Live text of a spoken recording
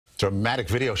Dramatic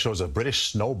video shows a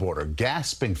British snowboarder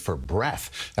gasping for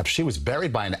breath after she was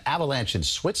buried by an avalanche in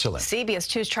Switzerland. CBS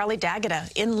 2's Charlie D'Agata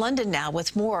in London now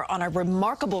with more on a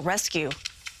remarkable rescue.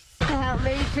 Help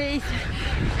me, please.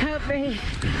 Help me.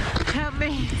 Help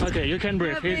me. Okay, you can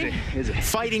breathe. Easy.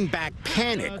 Fighting back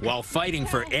panic while fighting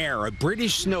for air, a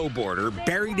British snowboarder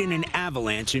buried in an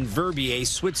avalanche in Verbier,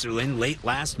 Switzerland late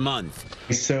last month.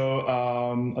 We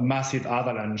saw a massive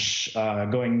avalanche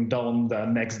going down the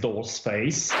next door's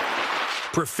face.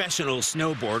 Professional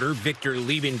snowboarder Victor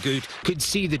Liebengut could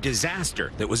see the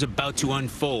disaster that was about to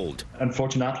unfold.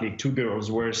 Unfortunately, two girls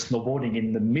were snowboarding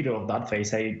in the middle of that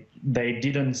phase. They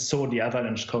didn't saw the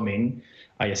avalanche coming,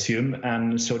 I assume,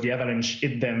 and so the avalanche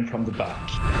hit them from the back.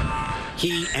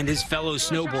 He and his fellow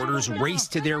snowboarders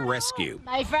raced to their rescue.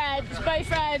 My friend.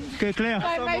 Okay, clear.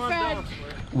 My friend.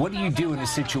 What do you do in a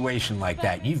situation like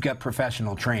that? You've got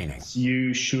professional training.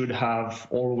 You should have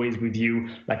always with you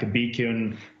like a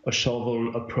beacon, a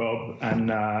shovel, a probe,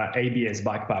 and ABS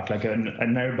backpack, like an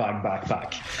airbag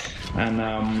backpack.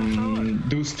 And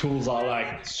those tools are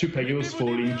like super useful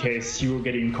in case you're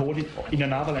getting caught in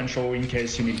an avalanche or in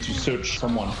case you need to search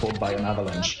someone caught by an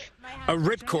avalanche. A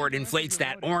ripcord inflates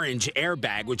that orange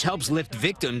airbag, which helps lift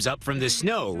victims up from the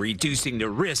snow, reducing the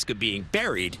risk of being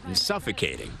buried and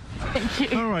suffocating.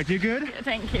 Thank you. All right, you good?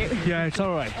 Thank you. Yeah, it's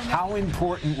all right. How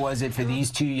important was it for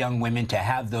these two young women to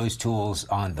have those tools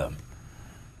on them?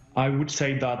 I would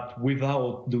say that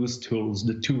without those tools,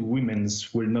 the two women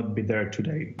will not be there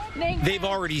today. They've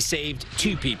already saved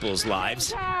two people's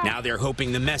lives. Now they're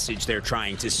hoping the message they're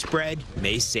trying to spread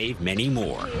may save many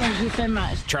more. Thank you so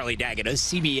much. Charlie D'Agata,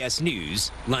 CBS News,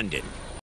 London.